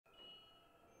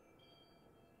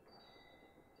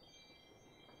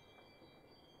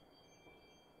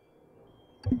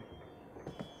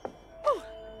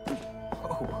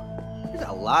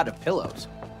lot of pillows.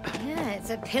 Yeah,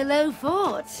 it's a pillow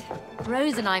fort.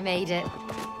 Rose and I made it.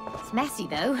 It's messy,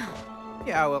 though.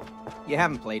 Yeah, well, you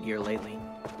haven't played here lately.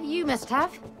 You must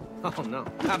have. Oh, no,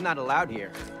 I'm not allowed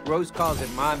here. Rose calls it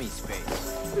mommy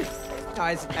space. No,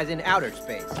 as in outer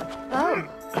space. Oh,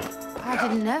 I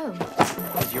didn't know.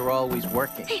 Because you're always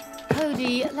working.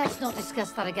 Cody, let's not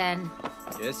discuss that again.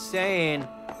 Just saying.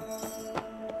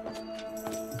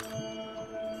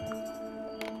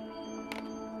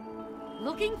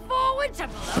 Looking forward to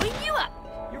blowing you up.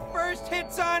 Your first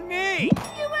hit's on me!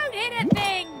 You won't hit a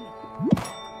thing!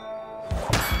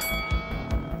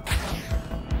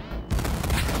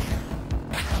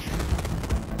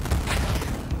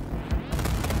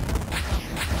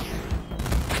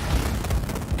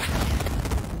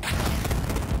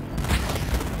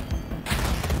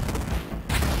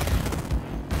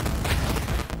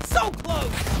 So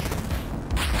close!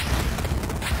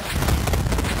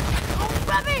 Oh,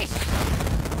 rubbish!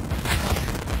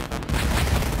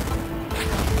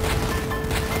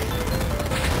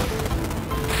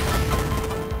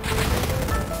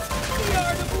 The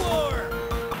art of war!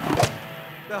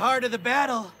 The harder the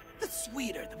battle, the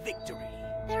sweeter the victory.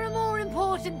 There are more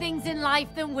important things in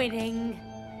life than winning.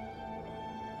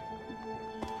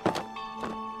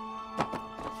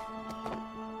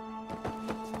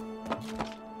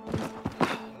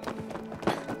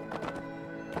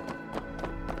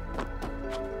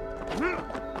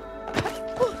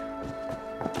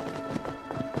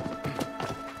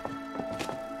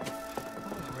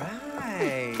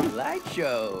 Right, light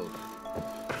show.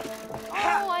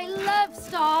 Oh, I love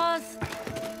stars.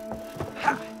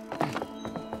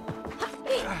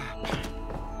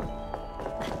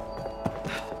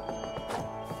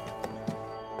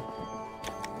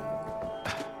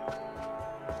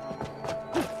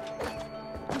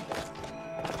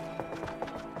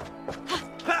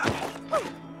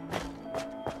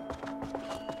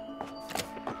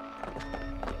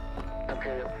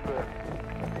 Okay,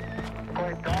 it's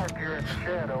quite dark here in the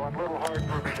shadow. A little hard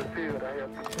for me to see it. I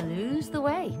have to Lose the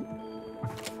way.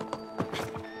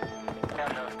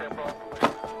 step up.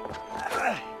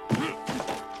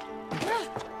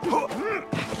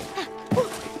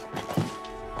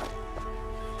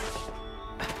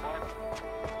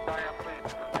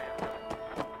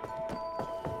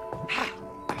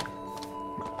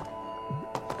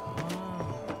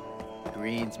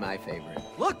 Green's my favorite.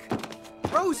 Look!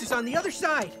 Rose is on the other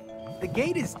side. The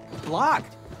gate is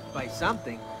blocked by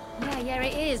something. Yeah,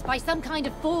 it is. By some kind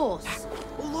of force.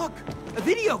 Oh, look! A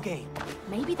video game!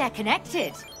 Maybe they're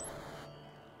connected.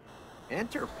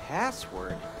 Enter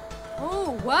password.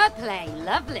 Oh, wordplay.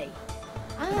 Lovely.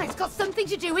 Ah, it's got something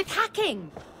to do with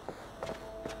hacking.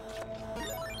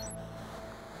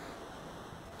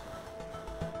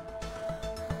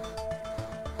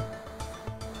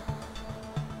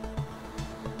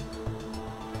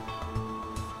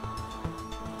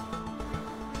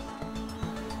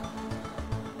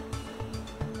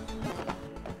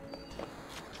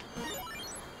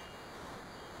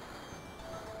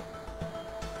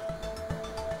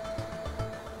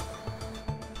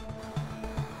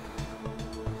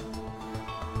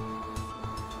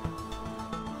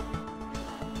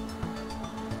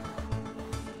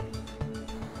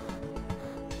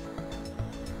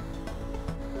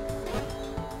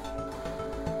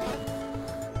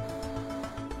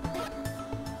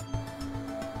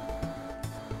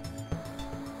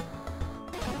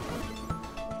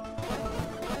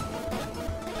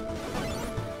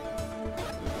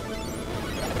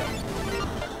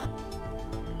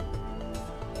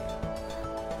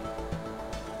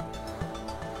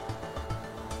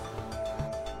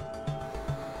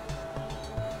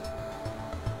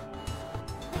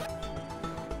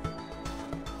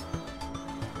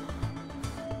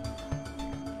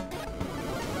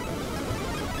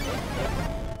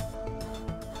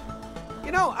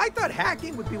 You know, I thought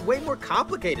hacking would be way more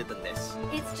complicated than this.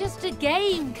 It's just a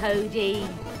game, Cody.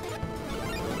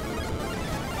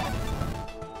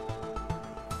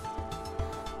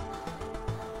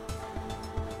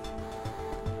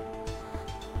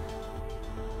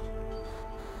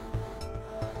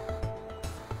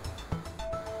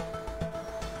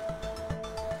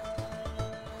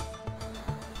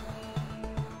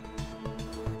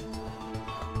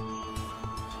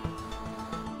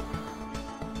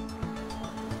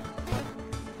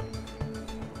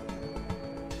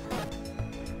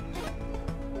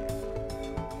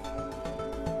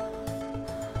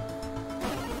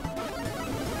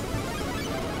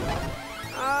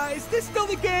 Is this still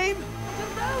the game? I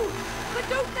don't know, but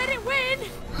don't let it win.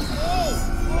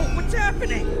 Oh, what's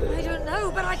happening? I don't know,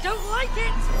 but I don't like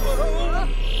it.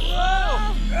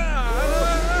 Whoa.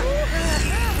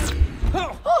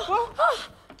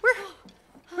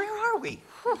 Where are we?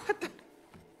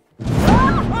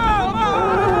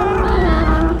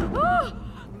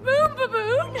 Moon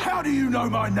Baboon! How do you know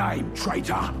my name,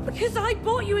 traitor? Because I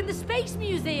bought you in the Space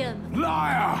Museum.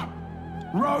 Liar!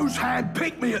 Rose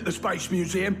handpicked me at the Space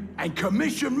Museum and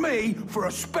commissioned me for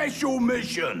a special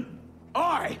mission.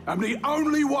 I am the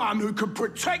only one who can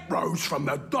protect Rose from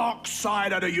the dark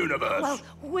side of the universe. Well,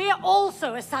 we're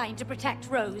also assigned to protect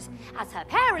Rose. As her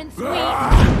parents, we...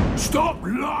 Stop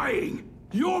lying!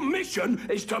 Your mission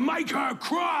is to make her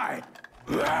cry!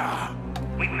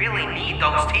 We really need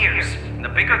those tears. The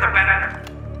bigger the better.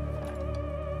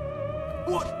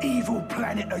 What evil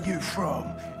planet are you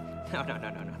from? No.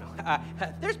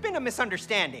 There's been a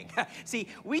misunderstanding. See,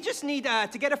 we just need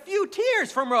to get a few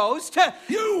tears from Rose to...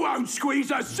 You won't squeeze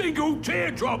a single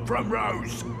teardrop from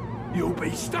Rose! You'll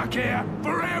be stuck here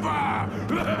forever!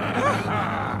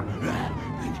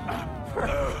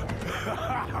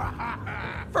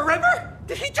 Forever?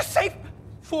 Did he just say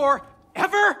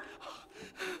forever?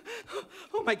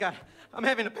 Oh my God, I'm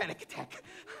having a panic attack.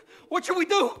 What should we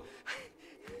do?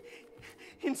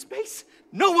 In space,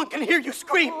 no one can hear you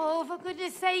scream. Oh, for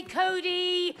goodness sake,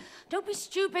 Cody. Don't be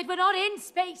stupid, we're not in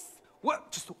space.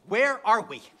 What? Just where are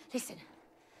we? Listen,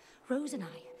 Rose and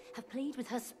I have played with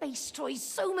her space toys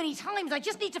so many times, I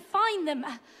just need to find them.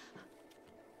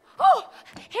 Oh,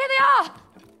 here they are!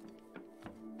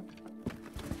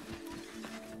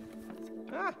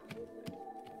 Ah.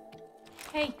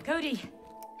 Hey, Cody,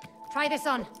 try this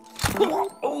on.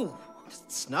 Oh,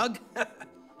 snug.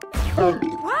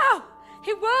 Wow,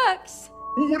 it works!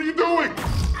 What are you doing?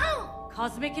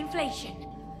 Cosmic inflation.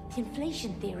 The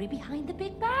inflation theory behind the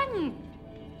Big Bang.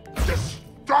 Just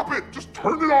stop it! Just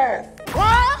turn it off!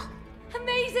 What?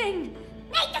 Amazing!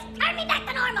 Hey, just turn me back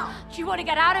to normal! Do you want to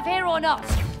get out of here or not?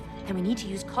 Then we need to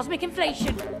use cosmic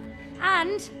inflation.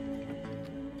 And...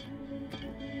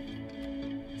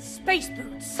 space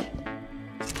boots.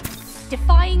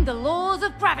 Defying the laws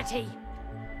of gravity.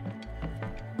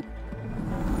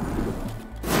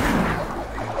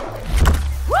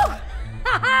 Woo!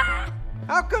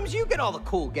 How comes you get all the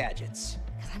cool gadgets?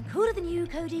 Because I'm cooler than you,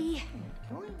 Cody.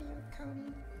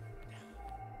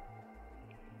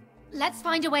 Let's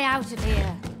find a way out of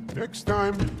here. Next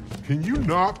time, can you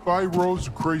not buy Rose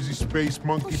a crazy space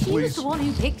monkey, Well, she was please? the one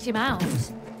who picked him out.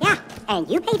 Yeah, and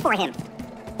you paid for him.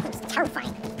 It was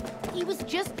terrifying. He was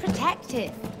just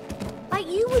protective. Like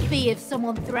you would be if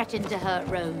someone threatened to hurt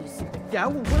Rose. Yeah,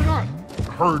 well, we're not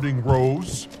hurting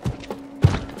Rose.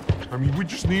 I mean, we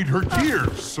just need her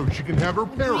tears so she can have her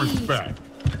parents Agreed. back.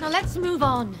 Now let's move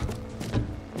on.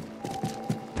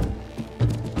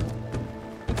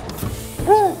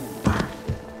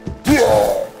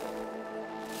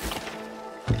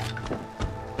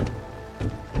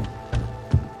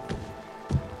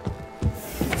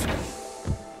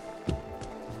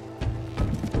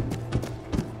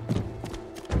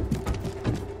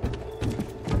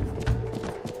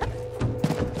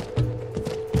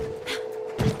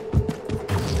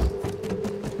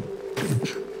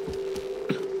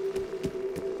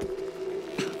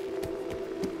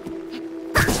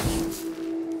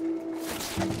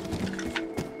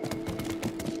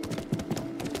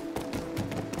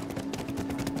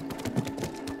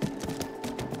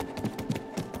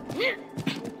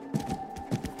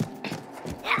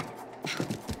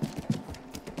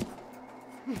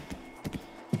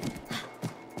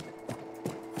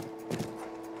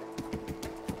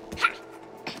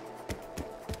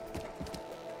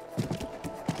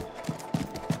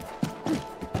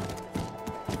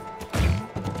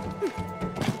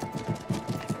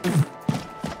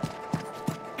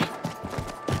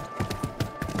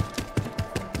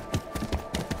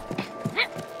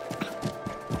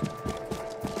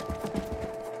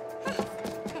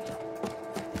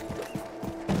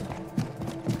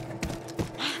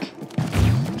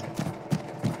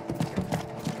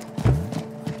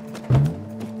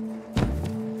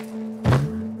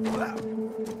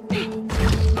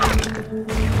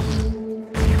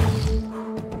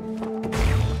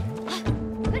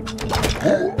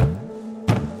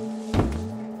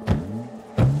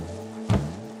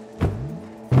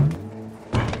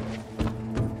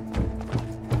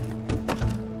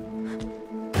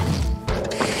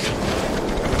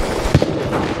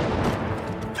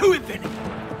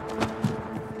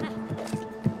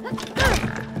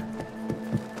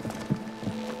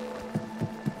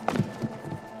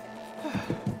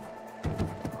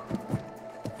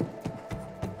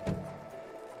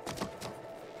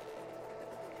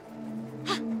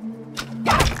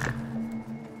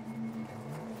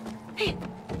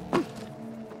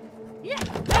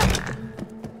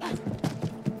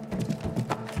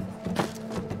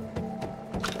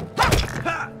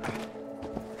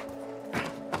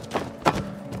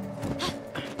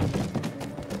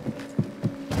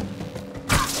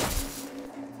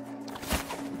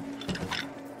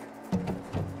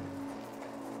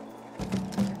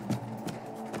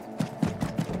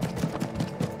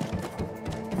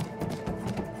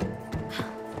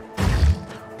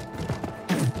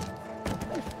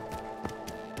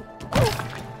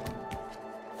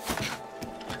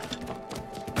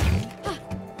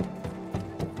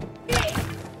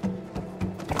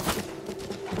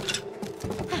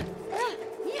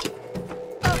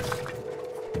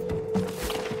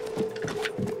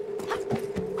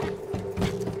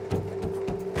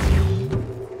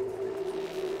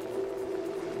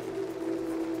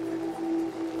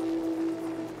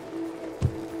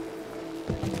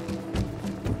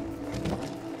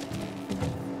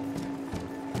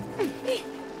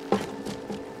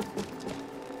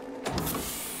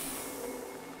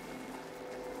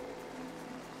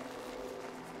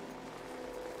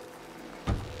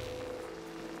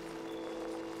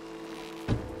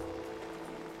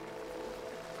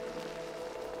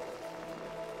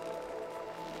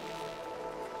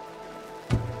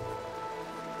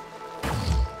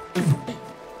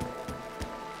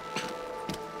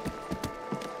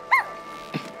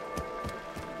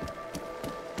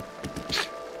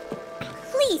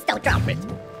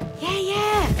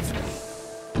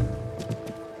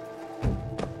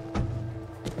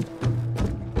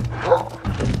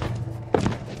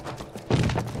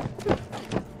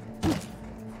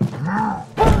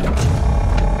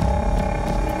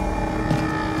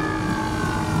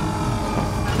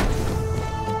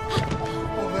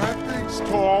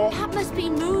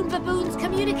 Baboon's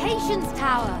communications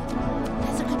tower.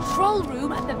 There's a control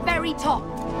room at the very top.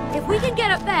 If we can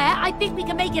get up there, I think we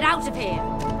can make it out of here.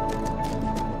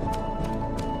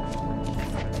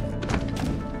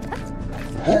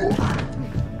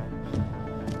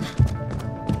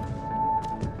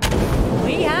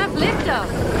 We have liftoff.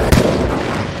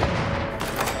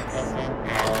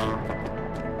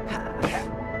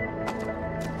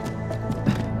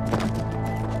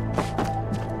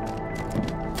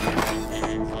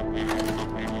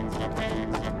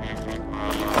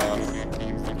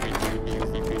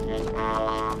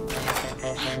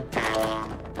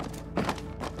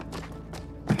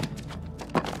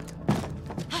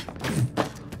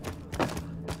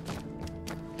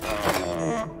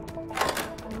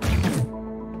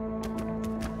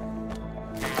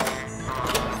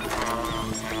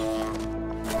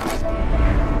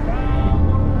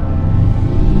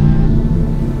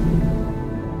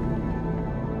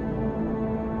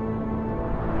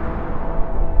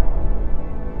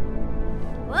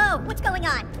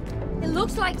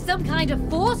 Some kind of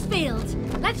force field.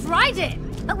 Let's ride it.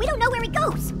 But we don't know where it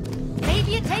goes.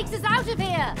 Maybe it takes us out of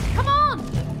here. Come on.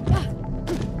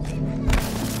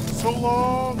 So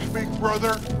long, big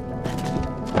brother.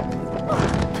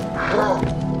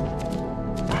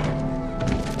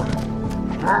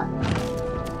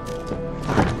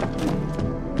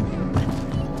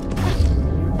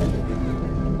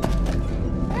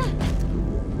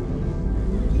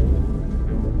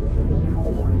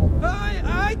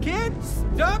 I can't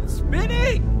stop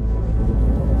spinning!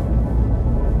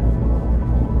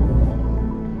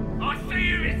 I see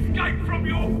you escape from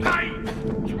your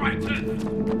cage, traitors!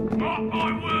 Mark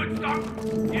my words, though,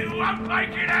 you won't make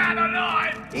it out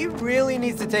alive! He really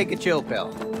needs to take a chill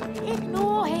pill.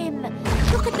 Ignore him.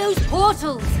 Look at those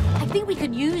portals. I think we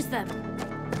can use them.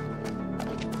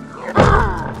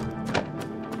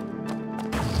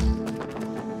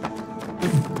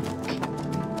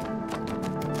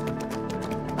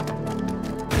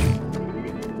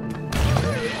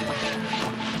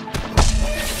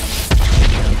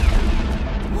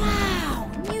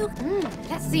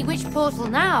 See which portal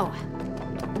now.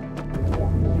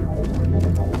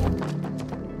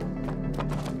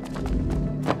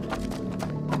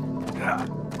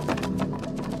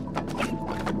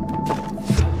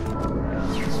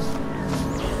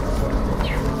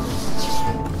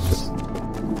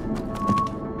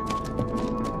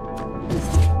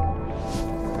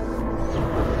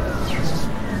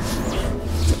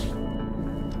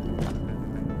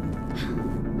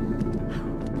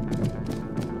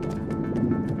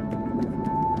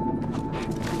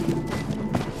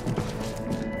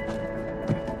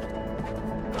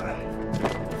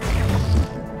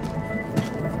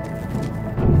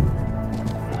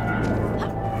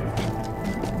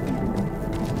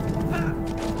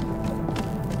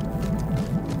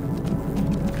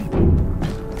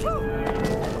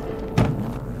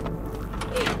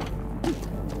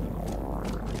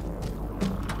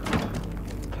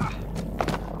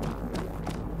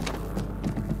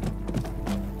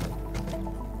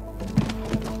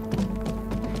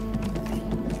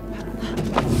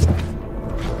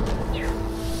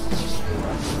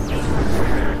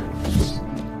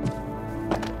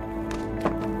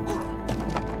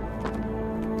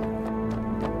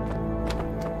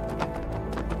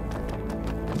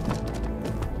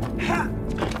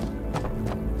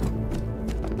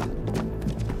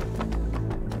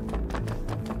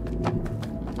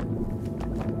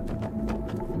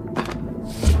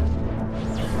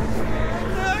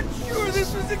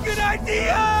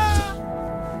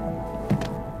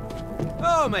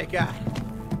 Oh my god.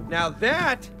 Now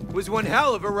that was one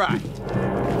hell of a ride.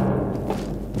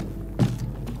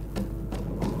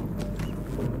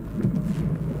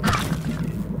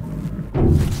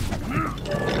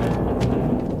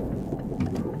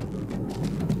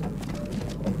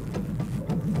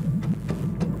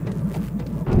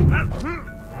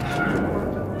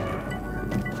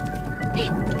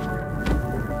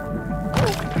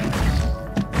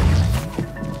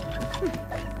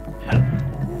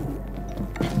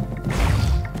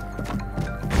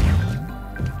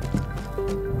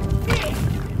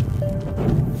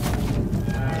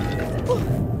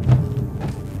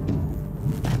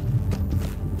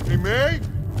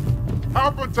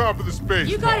 On top of the space.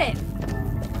 You got it.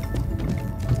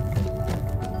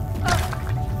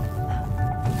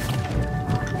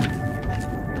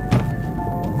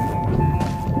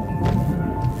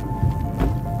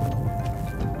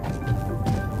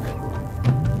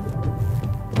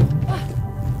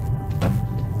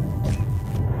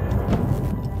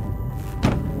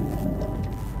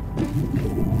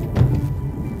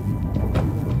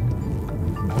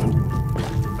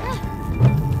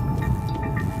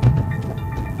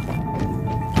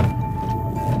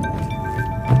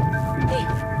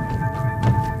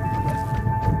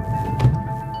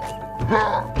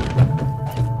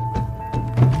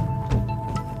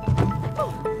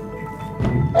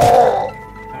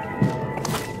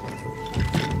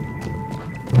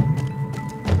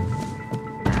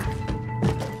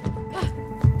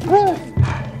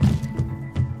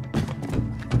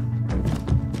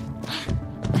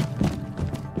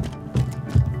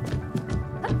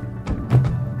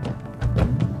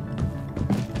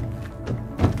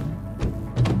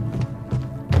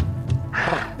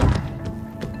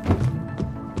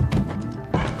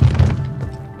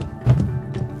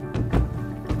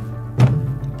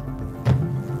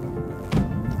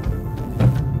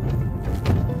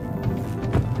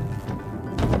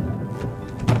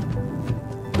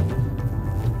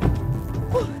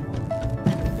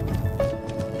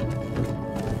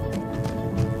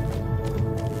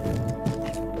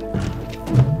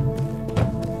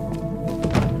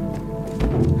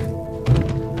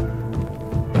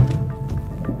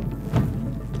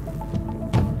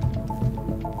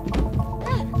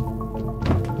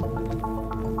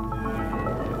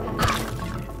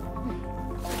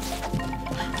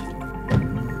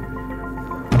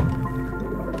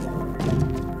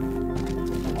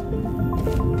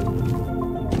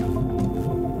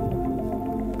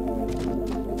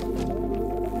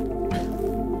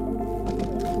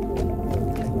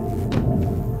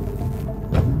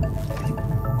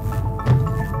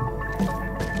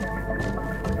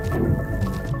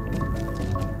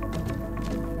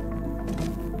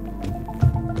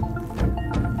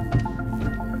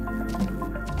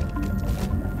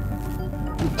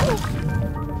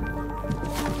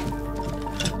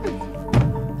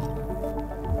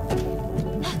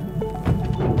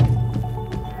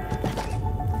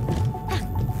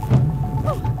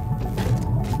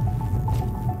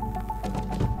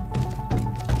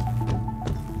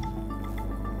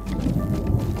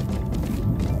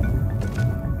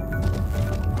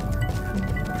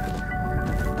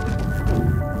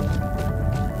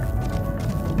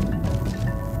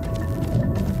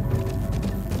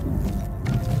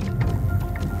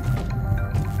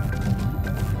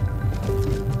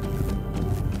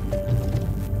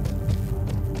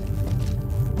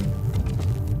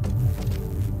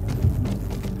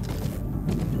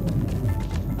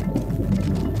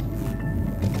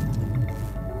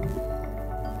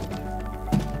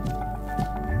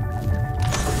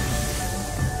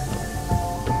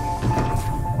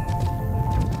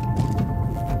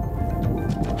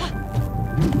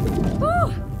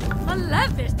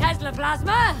 love this Tesla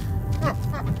plasma.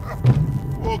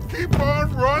 Well, keep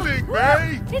on running,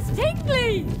 May! It's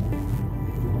tingly!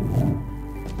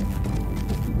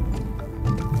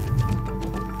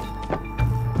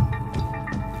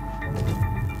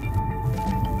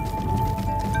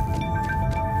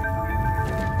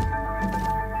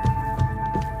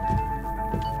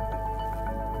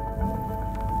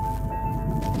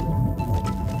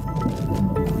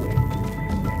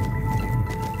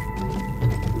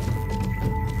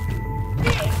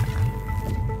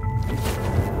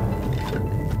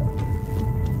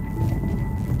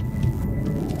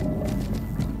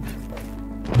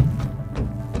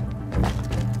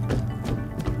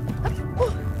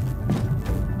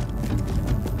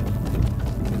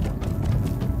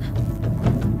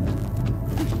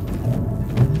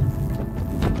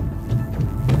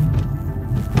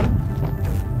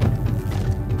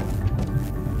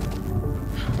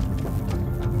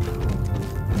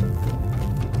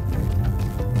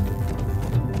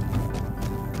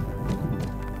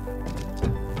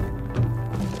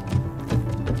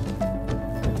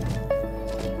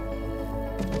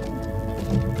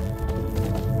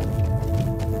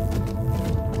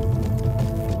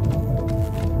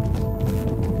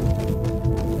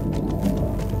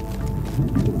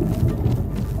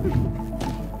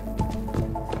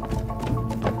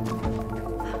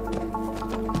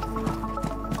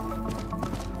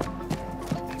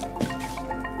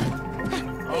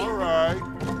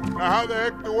 How the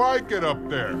heck do I get up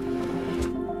there?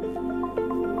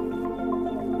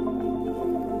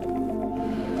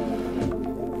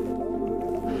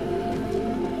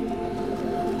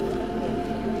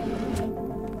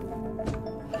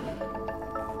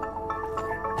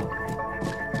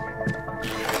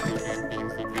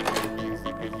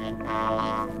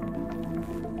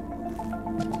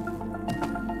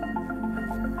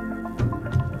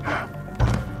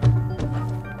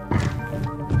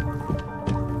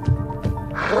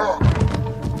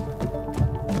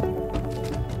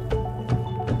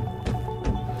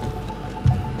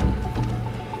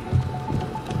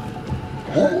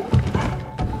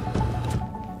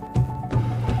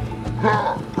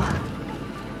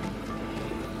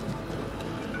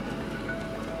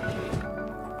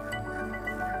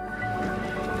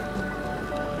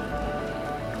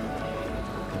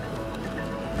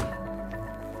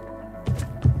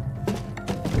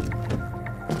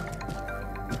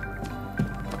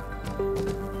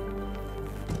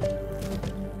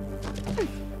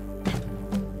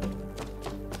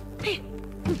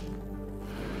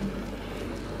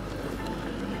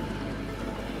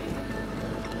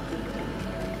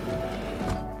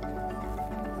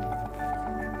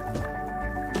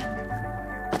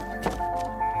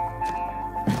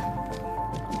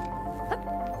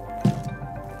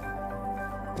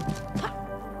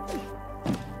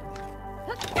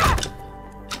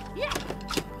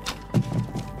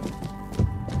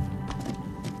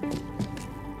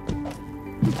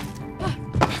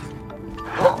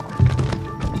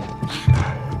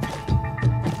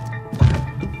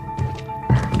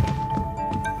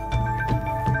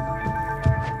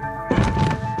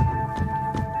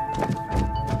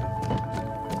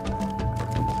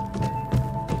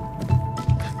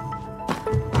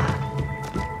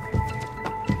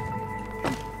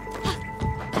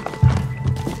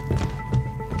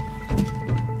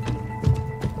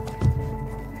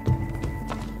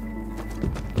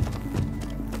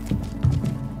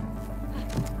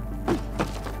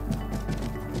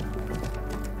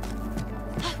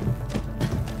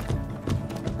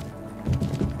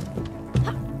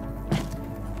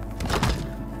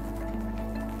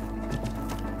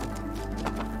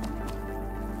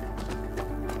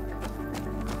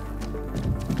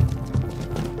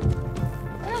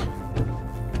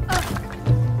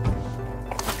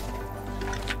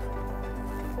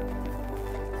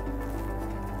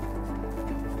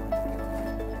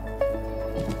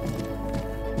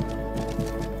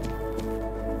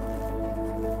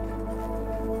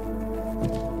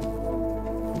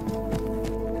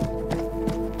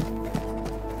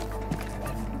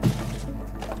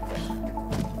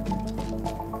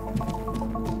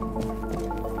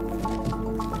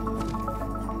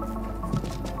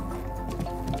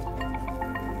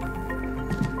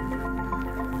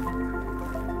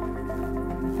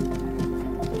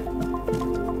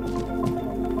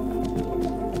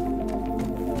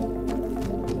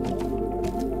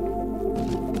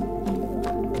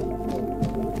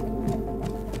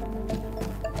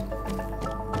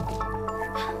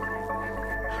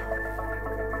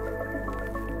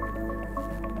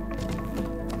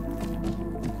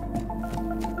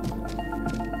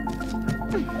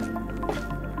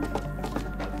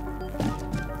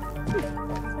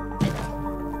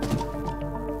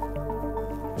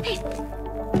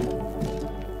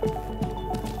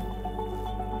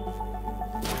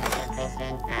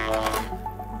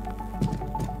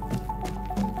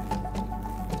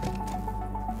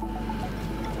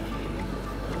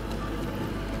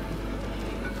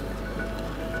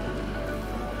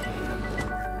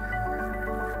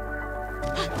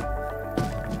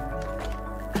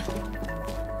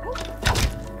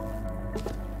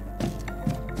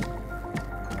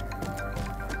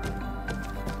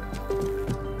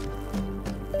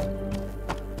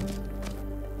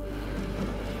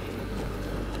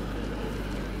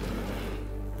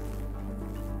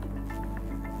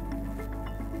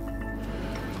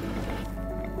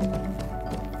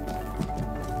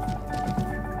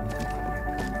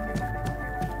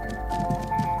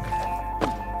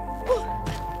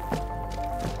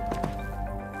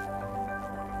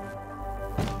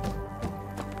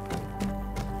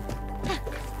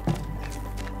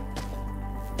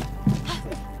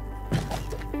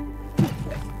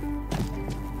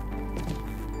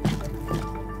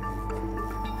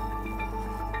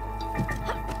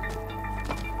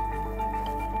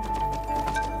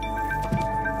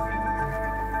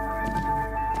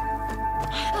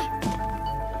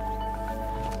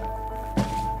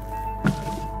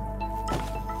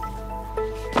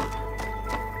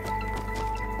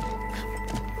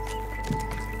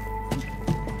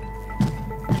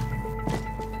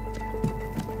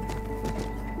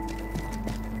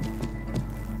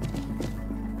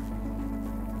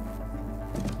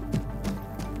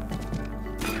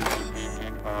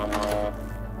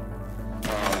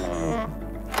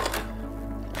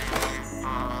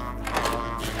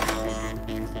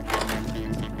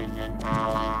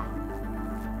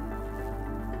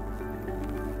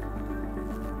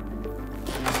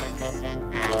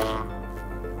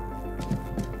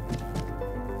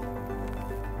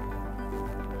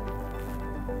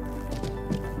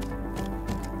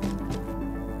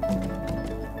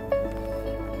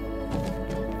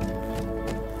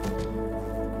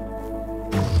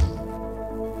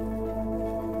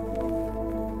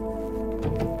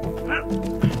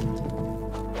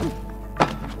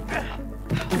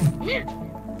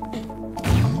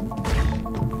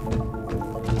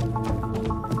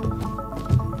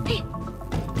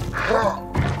 Oh,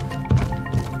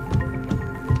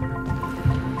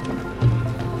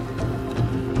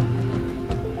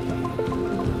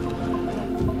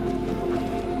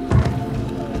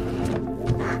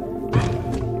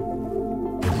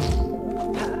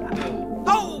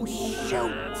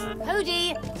 shoot!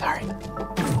 Hody! Sorry.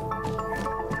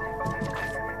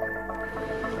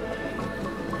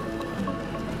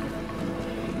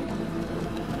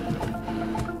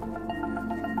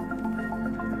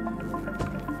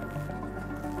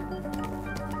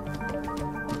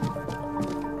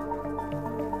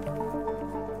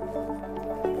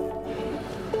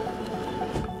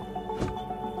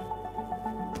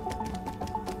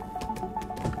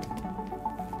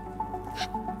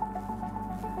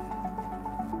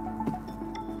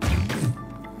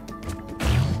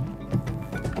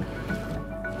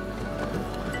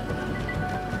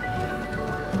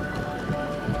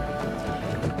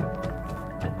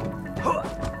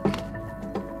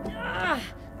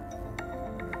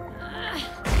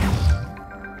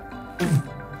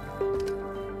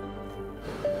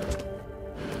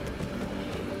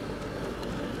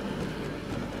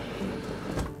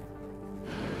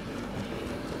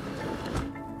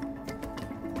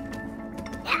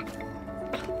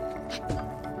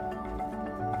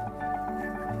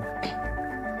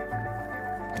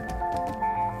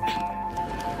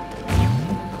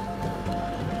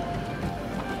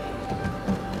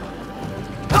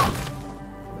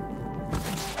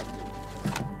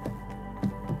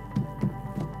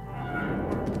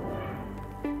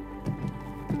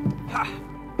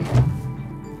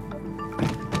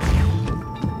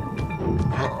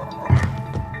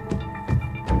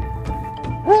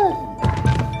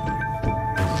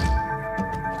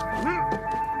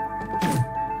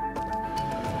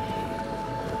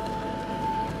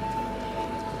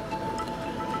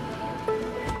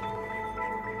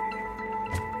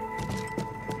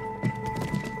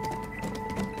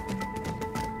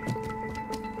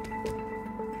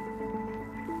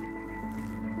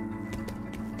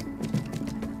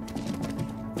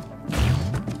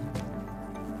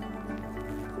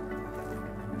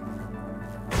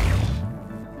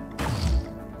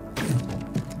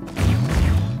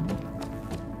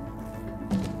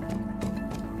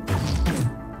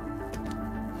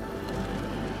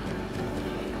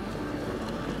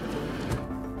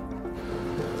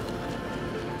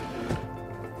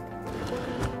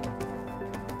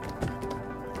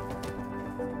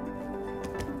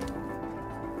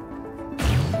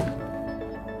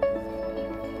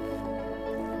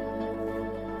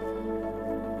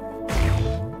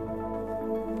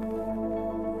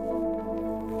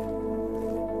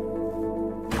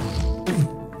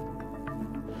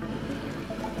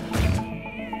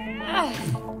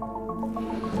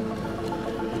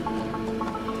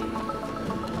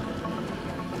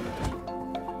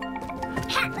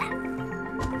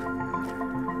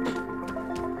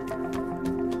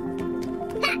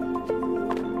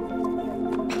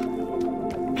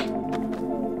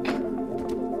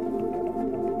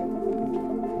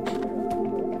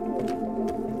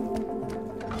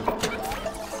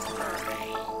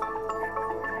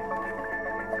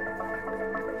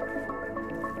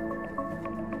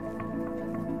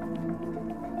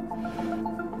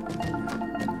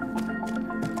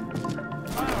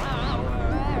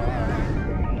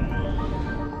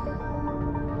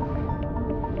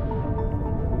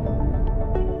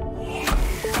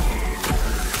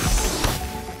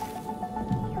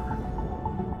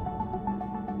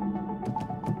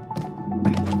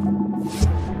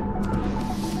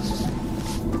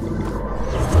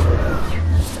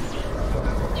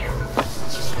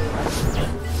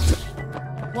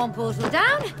 One portal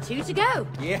down, 2 to go.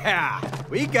 Yeah,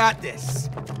 we got this.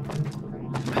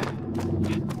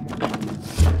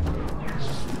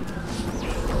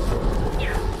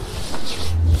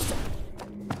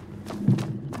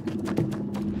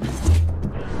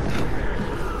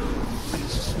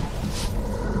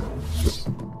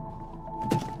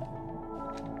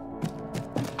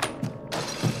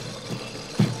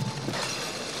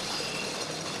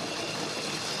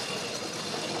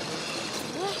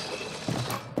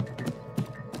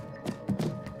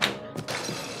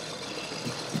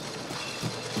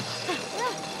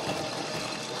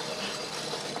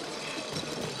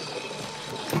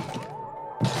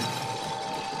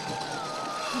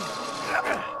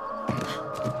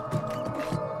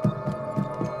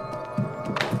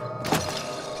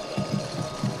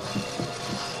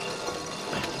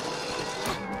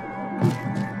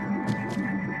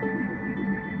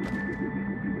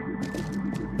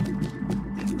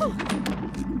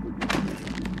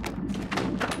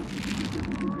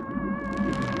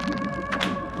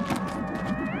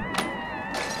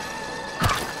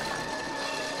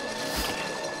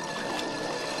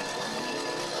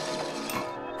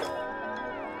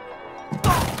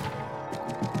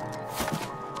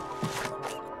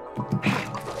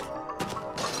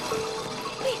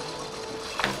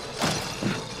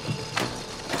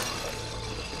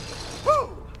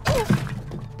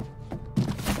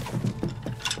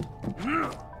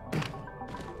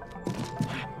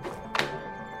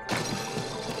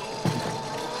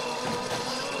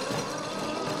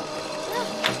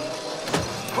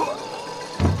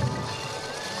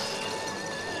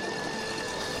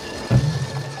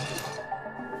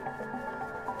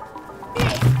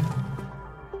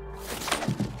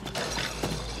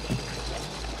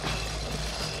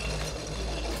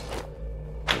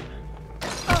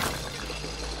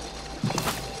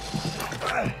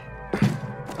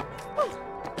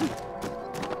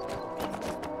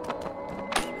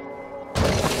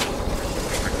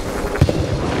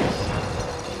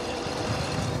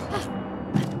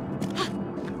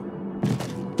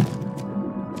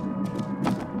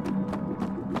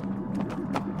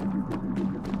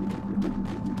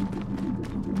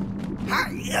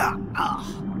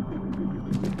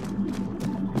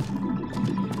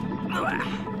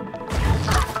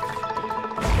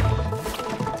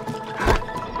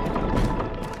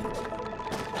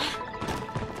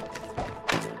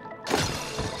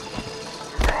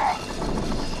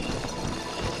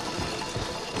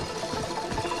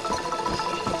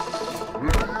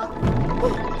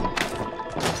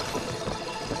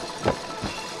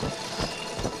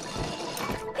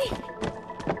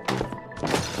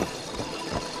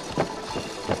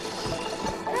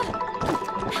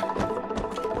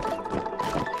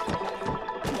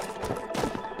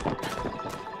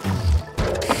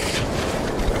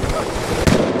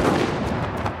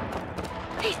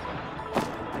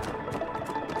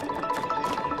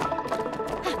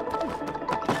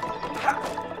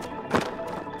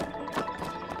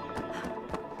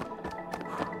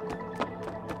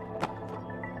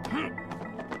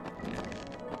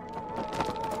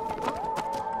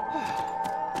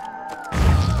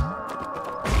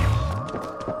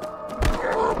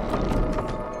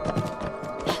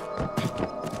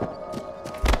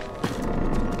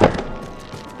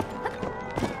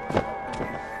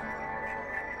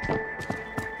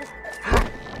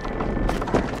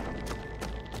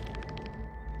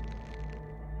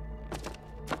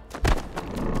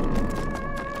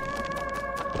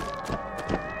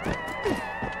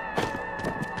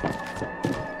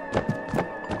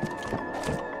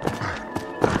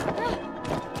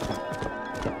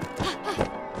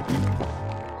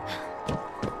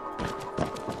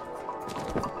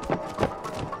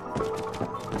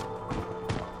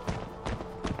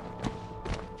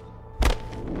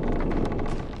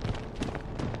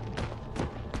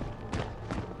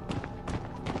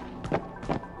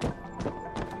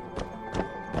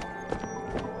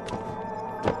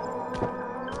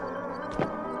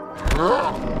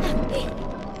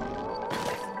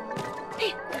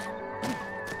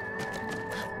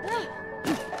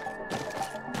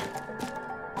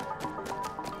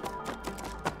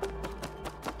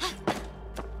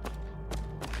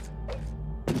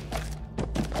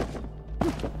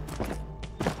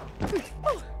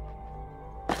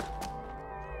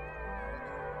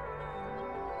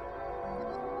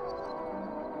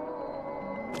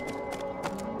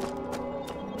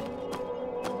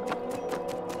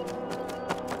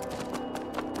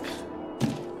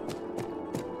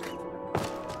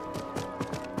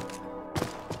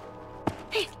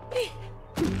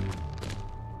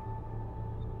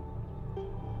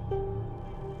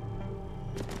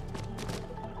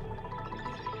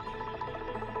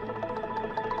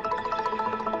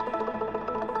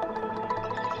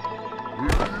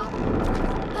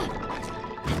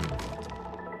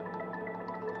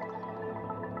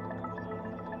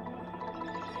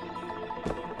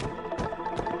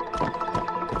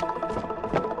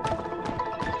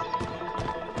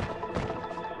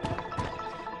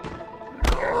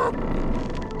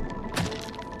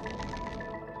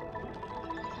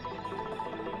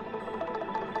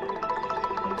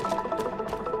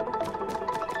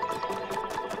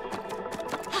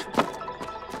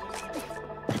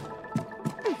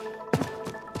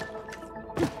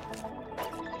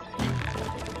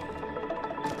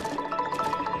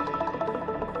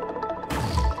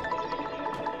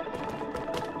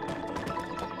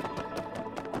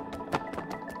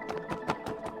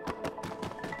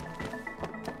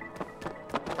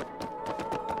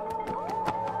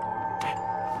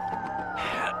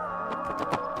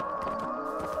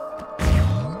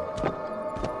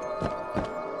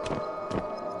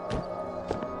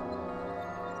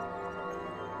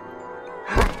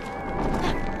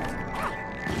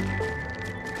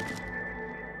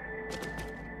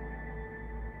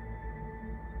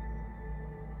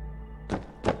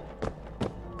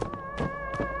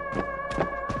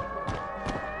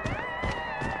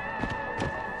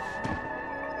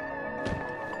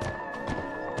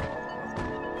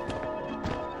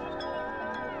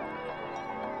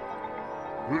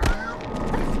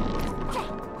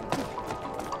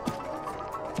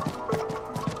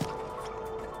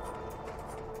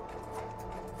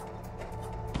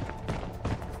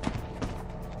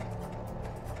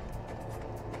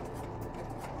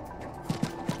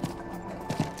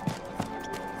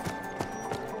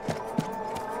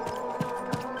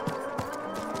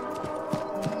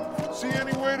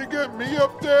 to get me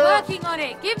up there? Working on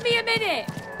it. Give me a minute.